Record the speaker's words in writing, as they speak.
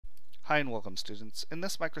Hi and welcome students. In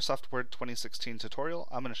this Microsoft Word 2016 tutorial,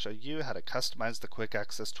 I'm going to show you how to customize the Quick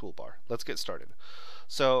Access Toolbar. Let's get started.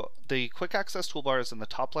 So the Quick Access Toolbar is in the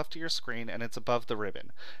top left of your screen and it's above the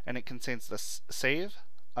ribbon, and it contains the Save,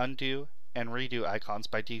 Undo, and Redo icons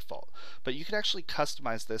by default. But you can actually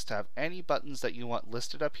customize this to have any buttons that you want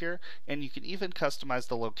listed up here, and you can even customize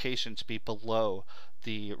the location to be below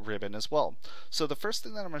the ribbon as well. So the first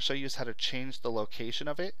thing that I'm going to show you is how to change the location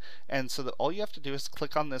of it, and so that all you have to do is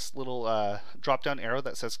click on this little drop down arrow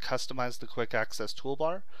that says Customize the Quick Access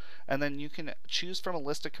Toolbar, and then you can choose from a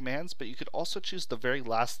list of commands, but you could also choose the very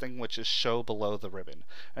last thing, which is Show Below the Ribbon.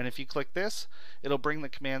 And if you click this, it'll bring the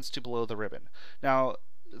commands to below the ribbon. Now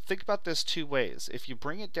think about this two ways. If you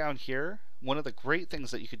bring it down here, one of the great things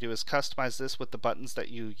that you could do is customize this with the buttons that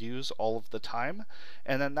you use all of the time,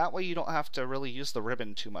 and then that way you don't have to really use the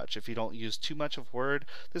ribbon too much. If you don't use too much of Word,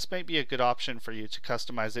 this might be a good option for you to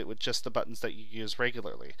customize it with just the buttons that you use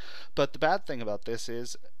regularly. But the bad thing about this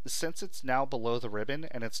is, since it's now below the ribbon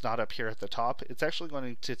and it's not up here at the top, it's actually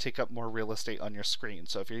going to take up more real estate on your screen.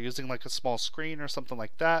 So if you're using like a small screen or something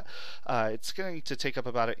like that, it's going to take up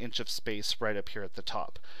about an inch of space right up here at the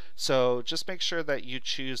top. So just make sure that you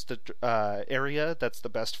choose the area that's the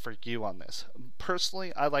best for you on this.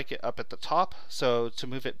 Personally, I like it up at the top, so to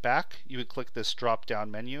move it back, you would click this drop down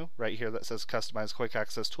menu right here that says Customize Quick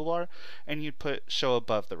Access Toolbar, and you'd put Show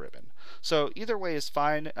Above the Ribbon. So either way is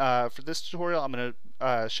fine. For this tutorial, I'm going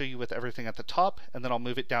to show you with everything at the top, and then I'll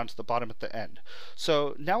move it down to the bottom at the end.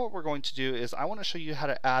 So now what we're going to do is I want to show you how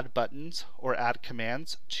to add buttons or add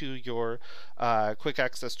commands to your Quick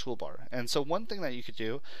Access Toolbar. And so one thing that you could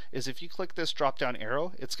do is if you click this drop down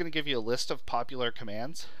arrow, it's going to give you a list of popular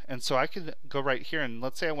commands. And so I could go right here, and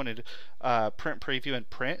let's say I wanted print, preview, and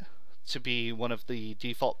print to be one of the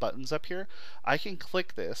default buttons up here. I can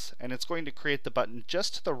click this and it's going to create the button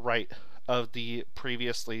just to the right of the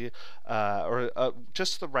previously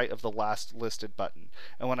just to the right of the last listed button.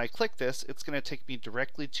 And when I click this, it's going to take me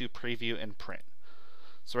directly to preview and print.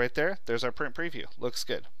 So right there's our print preview. Looks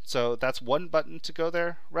good. So that's one button to go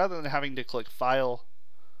there rather than having to click File,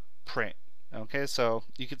 Print. Okay, so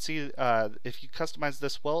you can see if you customize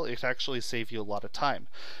this well, it actually save you a lot of time.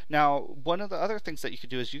 Now, one of the other things that you could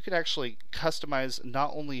do is you could actually customize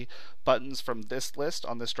not only buttons from this list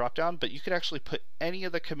on this dropdown, but you could actually put any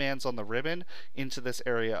of the commands on the ribbon into this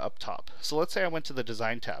area up top. So let's say I went to the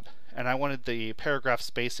Design tab and I wanted the paragraph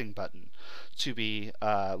spacing button to be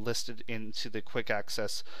listed into the Quick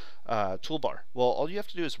Access toolbar. Well, all you have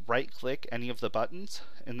to do is right click any of the buttons,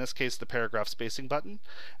 in this case the paragraph spacing button,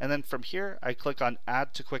 and then from here I click on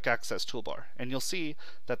Add to Quick Access Toolbar, and you'll see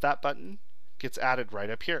that that button gets added right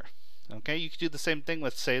up here. Okay, you could do the same thing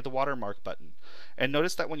with, say, the watermark button. And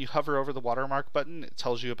notice that when you hover over the watermark button, it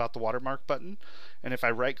tells you about the watermark button. And if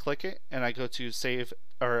I right click it and I go to Save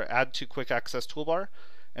or Add to Quick Access Toolbar,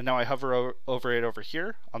 and now I hover over it over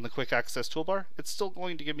here on the Quick Access Toolbar, it's still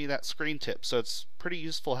going to give me that screen tip. So it's pretty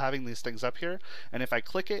useful having these things up here. And if I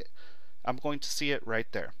click it, I'm going to see it right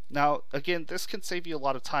there. Now, again, this can save you a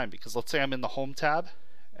lot of time, because let's say I'm in the Home tab,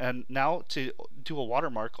 and now to do a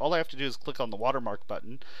watermark, all I have to do is click on the watermark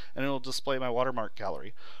button, and it'll display my watermark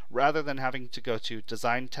gallery, rather than having to go to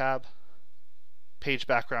Design tab, Page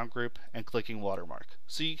Background Group, and clicking Watermark.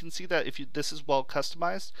 So you can see that if this is well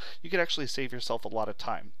customized, you could actually save yourself a lot of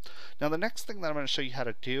time. Now the next thing that I'm going to show you how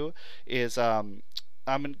to do is I'm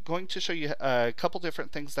going to show you a couple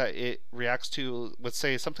different things that it reacts to, let's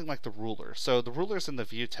say something like the ruler. So the ruler's in the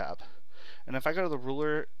View tab. And if I go to the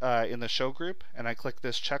ruler in the Show group and I click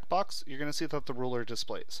this checkbox, you're going to see that the ruler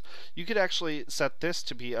displays. You could actually set this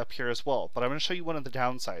to be up here as well, but I'm going to show you one of the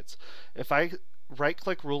downsides. If I right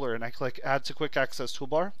click ruler and I click Add to Quick Access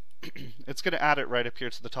Toolbar, it's going to add it right up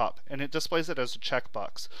here to the top, and it displays it as a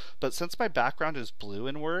checkbox. But since my background is blue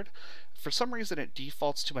in Word, for some reason it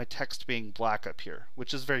defaults to my text being black up here,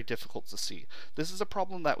 which is very difficult to see. This is a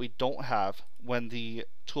problem that we don't have when the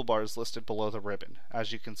toolbar is listed below the ribbon.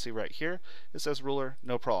 As you can see right here, it says ruler,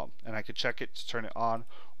 no problem, and I could check it to turn it on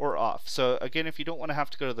or off. So again, if you don't want to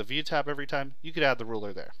have to go to the View tab every time, you could add the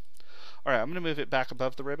ruler there. Alright, I'm going to move it back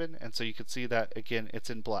above the ribbon, and so you can see that again it's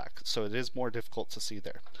in black, so it is more difficult to see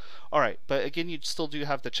there. Alright, but again you still do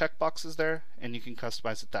have the checkboxes there, and you can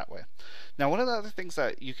customize it that way. Now one of the other things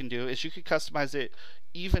that you can do is you can customize it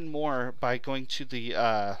even more by going to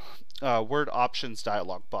the Word Options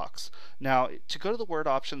dialog box. Now to go to the Word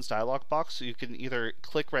Options dialog box, you can either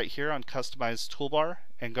click right here on Customize Toolbar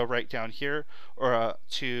and go right down here, or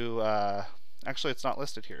actually it's not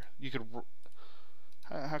listed here. You could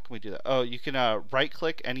how can we do that? Oh, you can right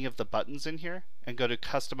click any of the buttons in here and go to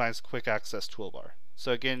Customize Quick Access Toolbar.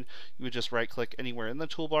 So again, you would just right click anywhere in the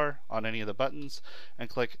toolbar on any of the buttons and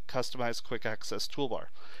click Customize Quick Access Toolbar.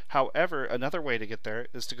 However, another way to get there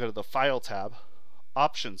is to go to the File tab,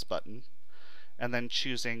 Options button, and then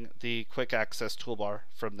choosing the Quick Access Toolbar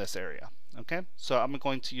from this area. Okay, so I'm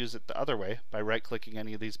going to use it the other way by right clicking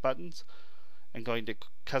any of these buttons and going to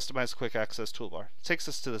Customize Quick Access Toolbar. It takes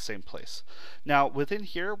us to the same place. Now within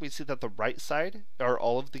here we see that the right side are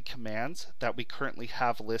all of the commands that we currently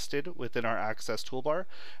have listed within our Access Toolbar,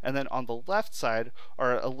 and then on the left side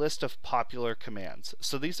are a list of popular commands.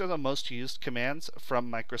 So these are the most used commands from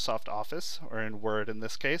Microsoft Office, or in Word in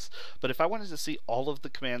this case, but if I wanted to see all of the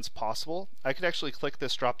commands possible, I could actually click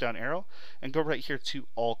this drop down arrow and go right here to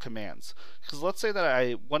All Commands. Because let's say that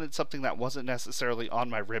I wanted something that wasn't necessarily on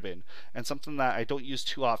my ribbon and something that I don't use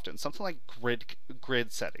too often, something like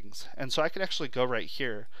grid settings. And so I could actually go right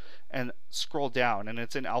here and scroll down, and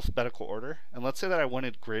it's in alphabetical order. And let's say that I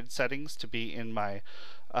wanted grid settings to be in my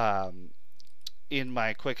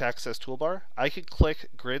Quick Access Toolbar. I could click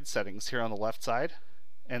grid settings here on the left side,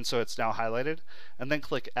 and so it's now highlighted, and then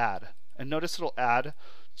click add. And notice it'll add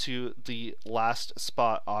to the last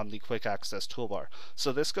spot on the Quick Access Toolbar.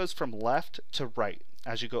 So this goes from left to right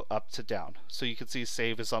as you go up to down. So you can see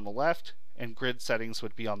save is on the left and grid settings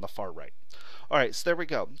would be on the far right. Alright, so there we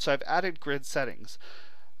go. So I've added grid settings.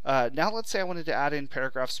 Now let's say I wanted to add in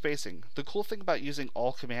paragraph spacing. The cool thing about using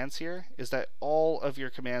all commands here is that all of your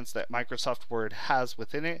commands that Microsoft Word has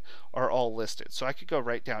within it are all listed. So I could go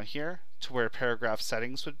right down here to where paragraph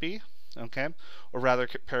settings would be, okay, or rather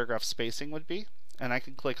paragraph spacing would be, and I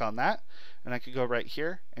can click on that, and I could go right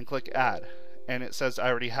here and click add, and it says I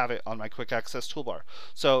already have it on my Quick Access Toolbar.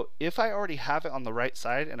 So if I already have it on the right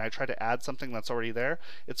side and I try to add something that's already there,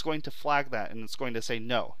 it's going to flag that and it's going to say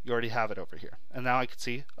no, you already have it over here. And now I can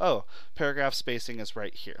see, oh, paragraph spacing is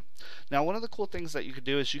right here. Now one of the cool things that you could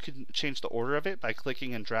do is you can change the order of it by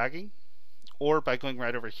clicking and dragging, or by going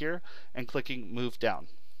right over here and clicking move down.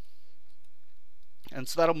 And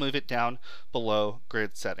so that'll move it down below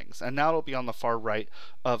grid settings. And now it'll be on the far right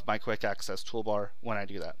of my Quick Access Toolbar when I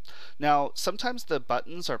do that. Now, sometimes the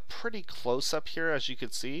buttons are pretty close up here, as you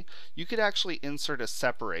can see. You could actually insert a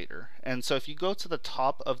separator. And so if you go to the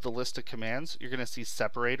top of the list of commands, you're going to see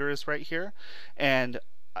Separators right here. And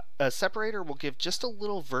a separator will give just a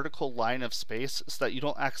little vertical line of space so that you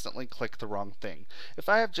don't accidentally click the wrong thing. If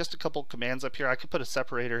I have just a couple commands up here, I could put a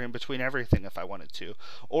separator in between everything if I wanted to.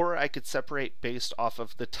 Or I could separate based off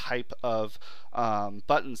of the type of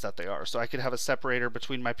buttons that they are. So I could have a separator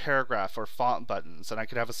between my paragraph or font buttons, and I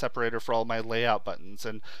could have a separator for all my layout buttons.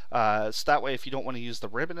 And so that way, if you don't want to use the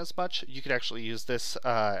ribbon as much, you could actually use this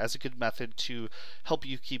as a good method to help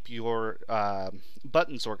you keep your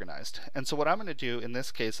buttons organized. And so what I'm going to do in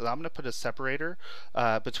this case is I'm going to put a separator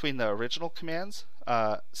between the original commands,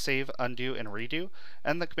 save, undo, and redo,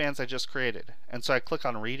 and the commands I just created. And so I click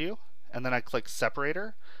on redo, and then I click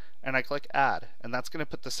separator, and I click add, and that's going to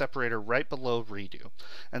put the separator right below redo.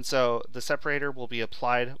 And so the separator will be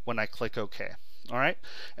applied when I click OK. Alright,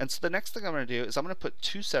 and so the next thing I'm going to do is I'm going to put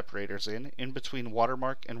two separators in between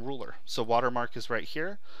watermark and ruler. So watermark is right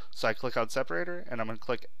here, so I click on separator, and I'm going to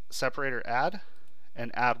click separator add,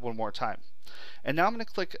 and add one more time. And now I'm going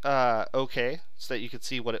to click OK so that you can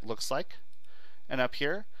see what it looks like. And up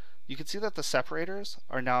here, you can see that the separators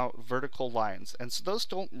are now vertical lines. And so those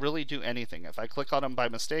don't really do anything. If I click on them by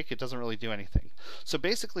mistake, it doesn't really do anything. So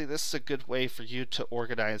basically, this is a good way for you to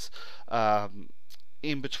organize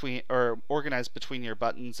organize between your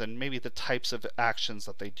buttons and maybe the types of actions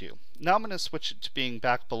that they do. Now I'm going to switch it to being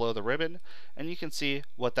back below the ribbon, and you can see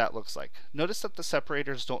what that looks like. Notice that the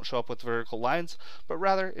separators don't show up with vertical lines, but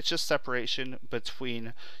rather it's just separation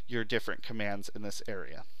between your different commands in this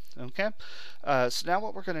area. Okay, so now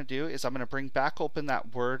what we're going to do is I'm going to bring back open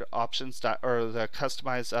that Word options or the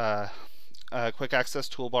customize Quick Access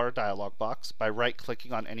Toolbar dialog box by right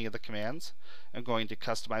clicking on any of the commands and going to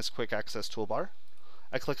Customize Quick Access Toolbar.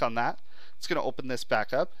 I click on that. It's going to open this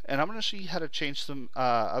back up, and I'm going to show you how to change some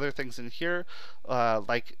other things in here,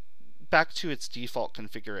 like back to its default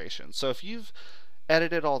configuration. So if you've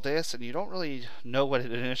edited all this and you don't really know what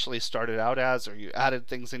it initially started out as, or you added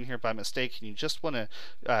things in here by mistake and you just want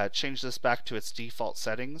to change this back to its default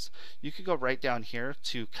settings, you could go right down here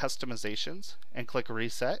to Customizations and click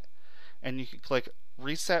Reset, and you can click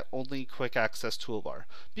Reset Only Quick Access Toolbar.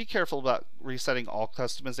 Be careful about resetting all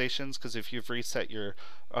customizations, because if you've reset your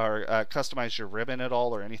or customized your ribbon at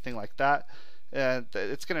all or anything like that,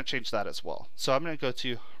 it's going to change that as well. So I'm going to go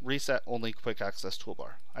to Reset Only Quick Access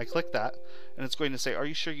Toolbar. I click that, and it's going to say, are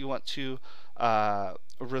you sure you want to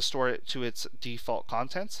restore it to its default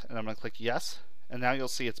contents? And I'm going to click yes. And now you'll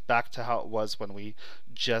see it's back to how it was when we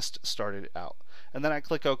just started out. and then I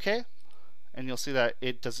click OK, and you'll see that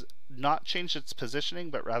it does not change its positioning,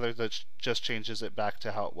 but rather just changes it back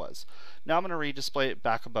to how it was. Now I'm going to redisplay it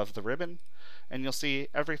back above the ribbon, and you'll see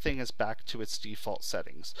everything is back to its default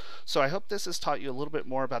settings. So I hope this has taught you a little bit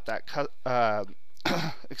more about that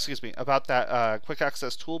about that quick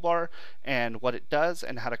access toolbar and what it does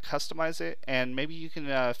and how to customize it, and maybe you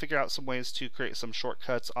can figure out some ways to create some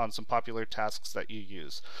shortcuts on some popular tasks that you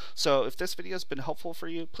use. So if this video has been helpful for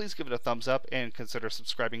you, please give it a thumbs up and consider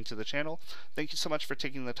subscribing to the channel. Thank you so much for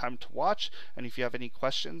taking the time to watch, and if you have any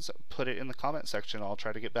questions, put it in the comment section. I'll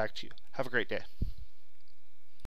try to get back to you. Have a great day.